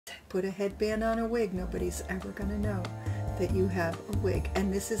put a headband on a wig, nobody's ever gonna know that you have a wig.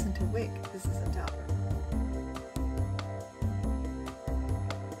 And this isn't a wig, this is a topper.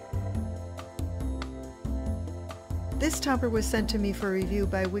 This topper was sent to me for review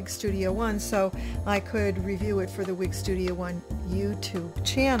by Wig Studio One, so I could review it for the Wig Studio One YouTube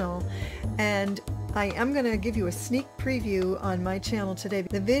channel. And I am going to give you a sneak preview on my channel today.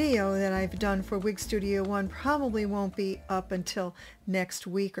 The video that I've done for Wig Studio One probably won't be up until next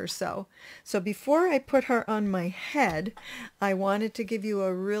week or so. So before I put her on my head, I wanted to give you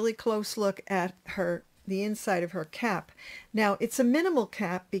a really close look at her, the inside of her cap. Now it's a minimal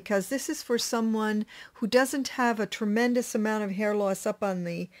cap because this is for someone who doesn't have a tremendous amount of hair loss up on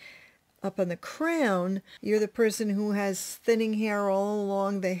the crown. You're the person who has thinning hair all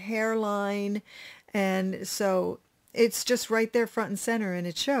along the hairline, and so it's just right there front and center, and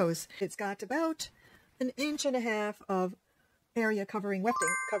it shows. It's got about 1.5 inches of area covering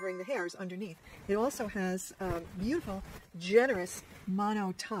wefting, covering the hairs underneath. It also has a beautiful, generous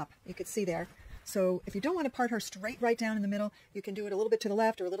mono top. You can see there. So if you don't want to part her straight right down in the middle, you can do it a little bit to the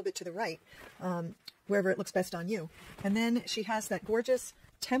left or a little bit to the right, wherever it looks best on you. And then she has that gorgeous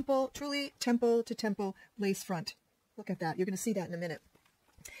temple, truly temple to temple lace front. Look at that. You're going to see that in a minute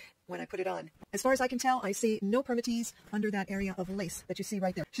when I put it on. As far as I can tell, I see no permatease under that area of lace that you see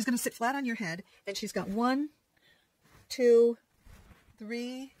right there. She's going to sit flat on your head, and she's got 1, 2,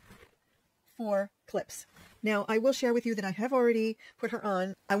 3, 4 clips. Now, I will share with you that I have already put her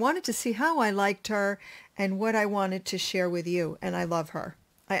on. I wanted to see how I liked her and what I wanted to share with you, and I love her.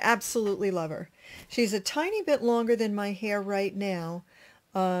 I absolutely love her. She's a tiny bit longer than my hair right now,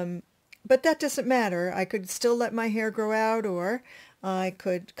 but that doesn't matter. I could still let my hair grow out, or I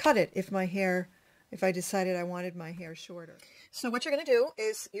could cut it if I decided I wanted my hair shorter. So what you're going to do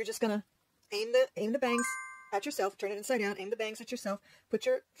is you're just going to aim the bangs at yourself, turn it inside out, aim the bangs at yourself, put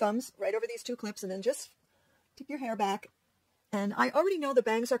your thumbs right over these 2 clips, and then just tip your hair back. And I already know the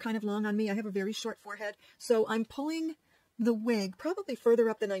bangs are kind of long on me. I have a very short forehead, so I'm pulling the wig probably further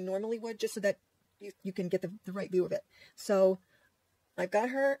up than I normally would, just so that you can get the right view of it. So I've got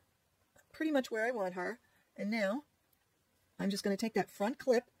her pretty much where I want her, and now I'm just going to take that front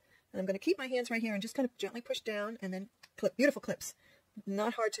clip, and I'm going to keep my hands right here and just kind of gently push down and then clip. Beautiful clips.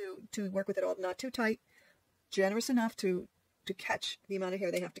 Not hard to work with at all. Not too tight. Generous enough to catch the amount of hair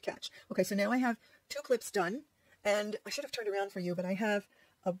they have to catch. Okay, so now I have 2 clips done, and I should have turned around for you, but I have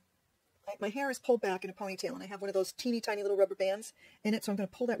my hair is pulled back in a ponytail, and I have one of those teeny tiny little rubber bands in it, so I'm going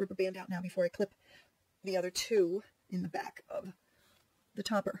to pull that rubber band out now before I clip the other 2 in the back of the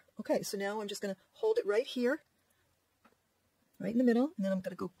topper. Okay, so now I'm just going to hold it right here, right in the middle, and then I'm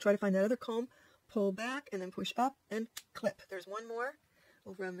going to go try to find that other comb, pull back, and then push up and clip. There's one more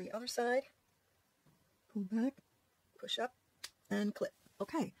over on the other side. Pull back, push up, and clip.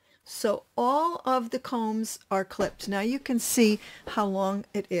 Okay, so all of the combs are clipped. Now you can see how long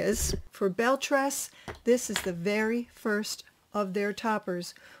it is. For BelleTress, this is the very first of their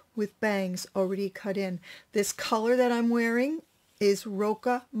toppers with bangs already cut in. This color that I'm wearing is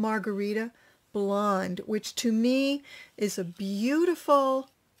Roca Margarita Blonde, which to me is a beautiful,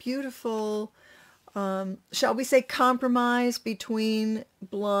 beautiful, shall we say, compromise between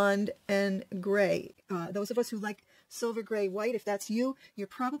blonde and gray. Those of us who like silver gray white, if that's you, you're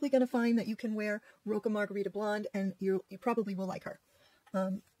probably going to find that you can wear Roca Margarita Blonde, and you probably will like her.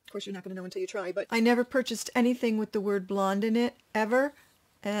 Of course, you're not going to know until you try, but I never purchased anything with the word blonde in it, ever,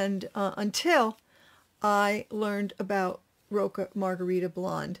 and until I learned about Roca Margarita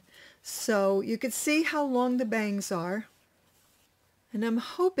Blonde. So you can see how long the bangs are, and I'm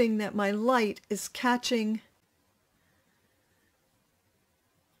hoping that my light is catching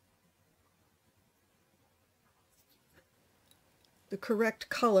the correct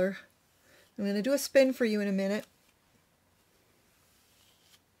color. I'm going to do a spin for you in a minute.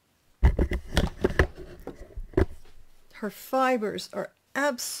 Her fibers are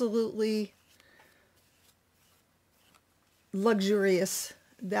absolutely luxurious.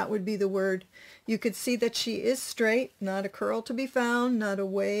 That would be the word. You could see that she is straight, not a curl to be found, not a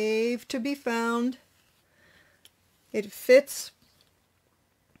wave to be found. It fits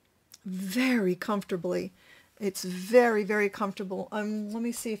very comfortably. It's very, very comfortable. Let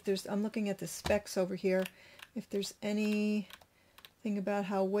me see if there's, I'm looking at the specs over here, if there's anything about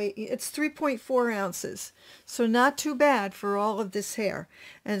how weight, it's 3.4 ounces. So not too bad for all of this hair.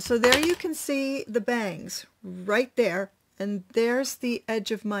 And so there you can see the bangs right there. And there's the edge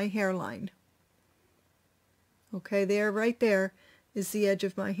of my hairline. Okay, there, right there is the edge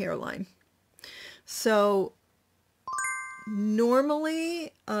of my hairline. So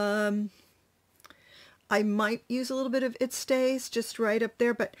normally, I might use a little bit of It Stays just right up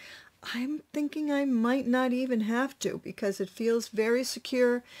there, but I'm thinking I might not even have to because it feels very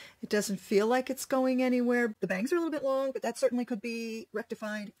secure. It doesn't feel like it's going anywhere. The bangs are a little bit long, but that certainly could be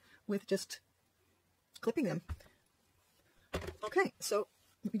rectified with just clipping them. Okay, so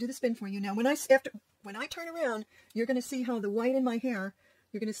let me do the spin for you. Now, when I turn around, you're going to see how the white in my hair,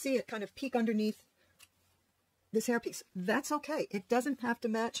 you're going to see it kind of peek underneath this hairpiece. That's okay. It doesn't have to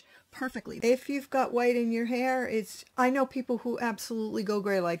match perfectly. If you've got white in your hair, I know people who absolutely go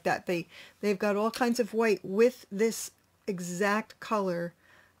gray like that. They've got all kinds of white with this exact color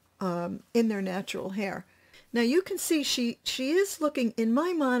in their natural hair. Now you can see she is looking, in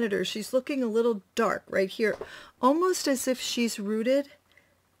my monitor, she's looking a little dark right here, almost as if she's rooted.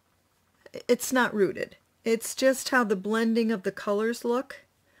 It's not rooted. It's just how the blending of the colors look.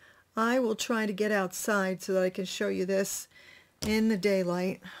 I will try to get outside so that I can show you this in the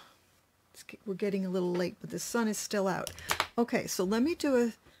daylight. We're getting a little late, but the sun is still out. Okay, so let me do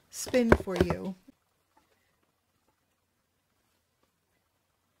a spin for you.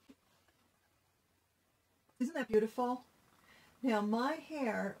 Isn't that beautiful? Now my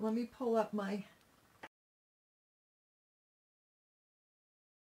hair, let me pull up my...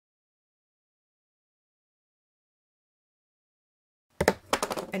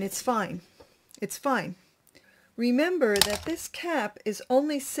 And it's fine. It's fine. Remember that this cap is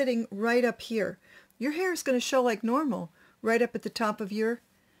only sitting right up here. Your hair is going to show like normal right up at the top of your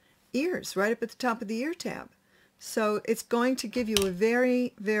ears, right up at the top of the ear tab. So it's going to give you a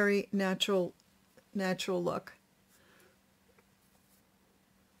very, very natural look.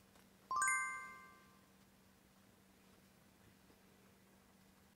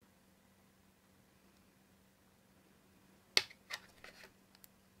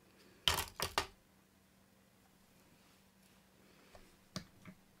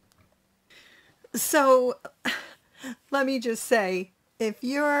 So let me just say, if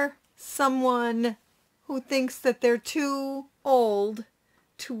you're someone who thinks that they're too old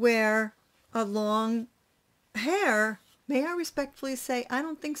to wear a long hair, may I respectfully say, I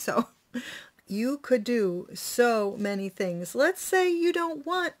don't think so. You could do so many things. Let's say you don't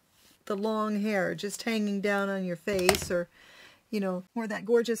want the long hair just hanging down on your face, or or that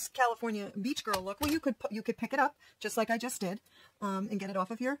gorgeous California beach girl look. Well, you could pick it up just like I just did, and get it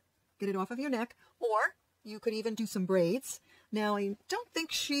off of your neck, or you could even do some braids. Now, I don't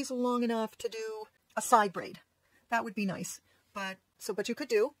think she's long enough to do a side braid. That would be nice, but you could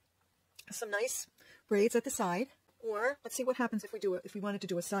do some nice braids at the side, or let's see what happens if we wanted to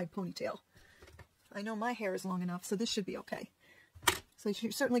do a side ponytail. I know my hair is long enough, so this should be okay. So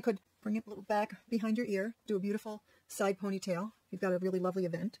you certainly could bring it a little back behind your ear, do a beautiful side ponytail. You've got a really lovely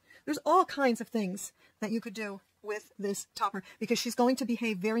event. There's all kinds of things that you could do with this topper, because she's going to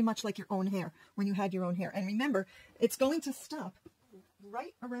behave very much like your own hair when you had your own hair. And remember, it's going to stop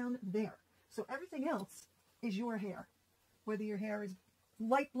right around there. So everything else is your hair. Whether your hair is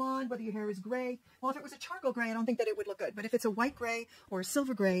light blonde, whether your hair is gray. Well, if it was a charcoal gray, I don't think that it would look good. But if it's a white gray or a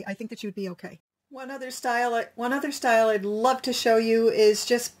silver gray, I think that you'd be okay. One other style I'd love to show you is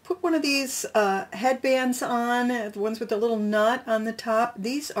just put one of these headbands on, the ones with the little knot on the top.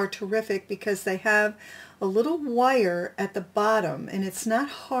 These are terrific because they have a little wire at the bottom, and it's not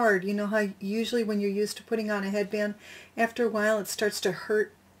hard. You know how usually when you're used to putting on a headband, after a while it starts to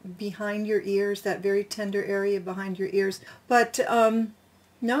hurt behind your ears, that very tender area behind your ears. But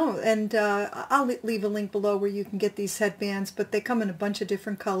no, and I'll leave a link below where you can get these headbands, but they come in a bunch of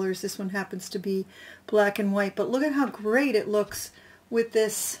different colors. This one happens to be black and white, but look at how great it looks with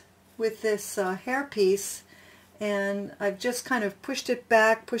this hairpiece. And I've just kind of pushed it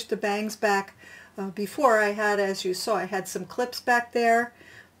back, pushed the bangs back. Before I had, as you saw, I had some clips back there,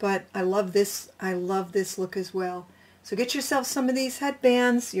 but I love this look as well. So get yourself some of these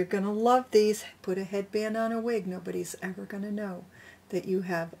headbands. You're going to love these. Put a headband on a wig. Nobody's ever going to know that you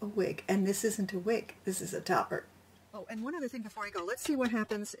have a wig. And this isn't a wig. This is a topper. Oh, and one other thing before I go. Let's see what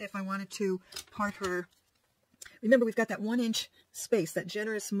happens if I wanted to part her. Remember, we've got that 1-inch space, that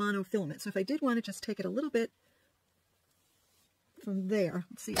generous monofilament. So if I did want to just take it a little bit from there,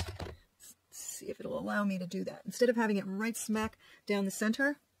 let's see if it'll allow me to do that. Instead of having it right smack down the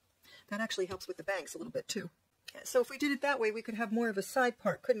center, that actually helps with the bangs a little bit too. So if we did it that way, we could have more of a side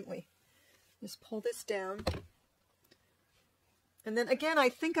part, couldn't we? Just pull this down. And then again, I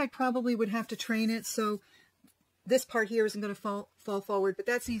think I probably would have to train it, so this part here isn't going to fall forward, but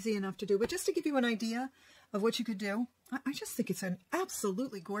that's easy enough to do. But just to give you an idea of what you could do, I just think it's an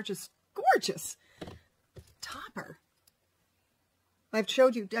absolutely gorgeous, gorgeous topper. I've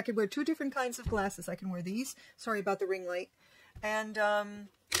showed you, I could wear 2 different kinds of glasses. I can wear these, sorry about the ring light, and then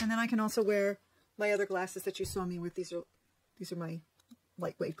I can also wear my other glasses that you saw me with. These are my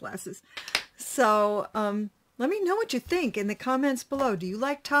lightweight glasses. So let me know what you think in the comments below. Do you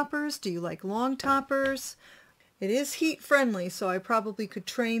like toppers? Do you like long toppers? It is heat friendly, so I probably could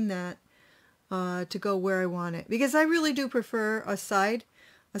train that to go where I want it, because I really do prefer a side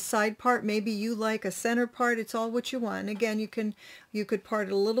part. Maybe you like a center part. It's all what you want. And again, you could part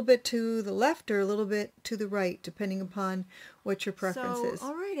it a little bit to the left or a little bit to the right, depending upon what your preference is.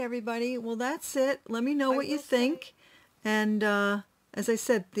 All right, everybody. Well, that's it. Let me know what you think. And as I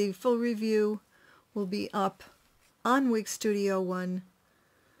said, the full review will be up on Wig Studio One,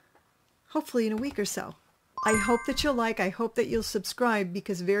 hopefully in a week or so. I hope that you'll like, I hope that you'll subscribe,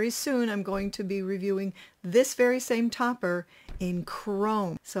 because very soon I'm going to be reviewing this very same topper in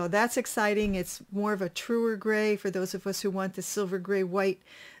chrome. So that's exciting. It's more of a truer gray for those of us who want the silver gray white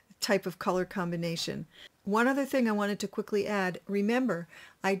type of color combination. One other thing I wanted to quickly add, remember,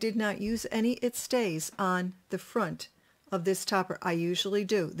 I did not use any It Stays on the front of this topper. I usually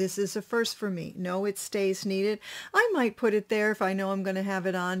do. This is a first for me. No It Stays needed. I might put it there if I know I'm going to have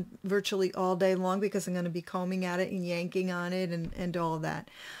it on virtually all day long, because I'm going to be combing at it and yanking on it and all of that.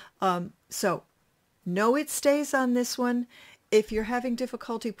 So no It Stays on this one. If you're having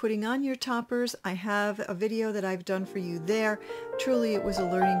difficulty putting on your toppers, I have a video that I've done for you there. Truly, it was a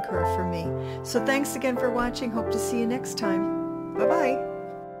learning curve for me. So thanks again for watching. Hope to see you next time. Bye-bye.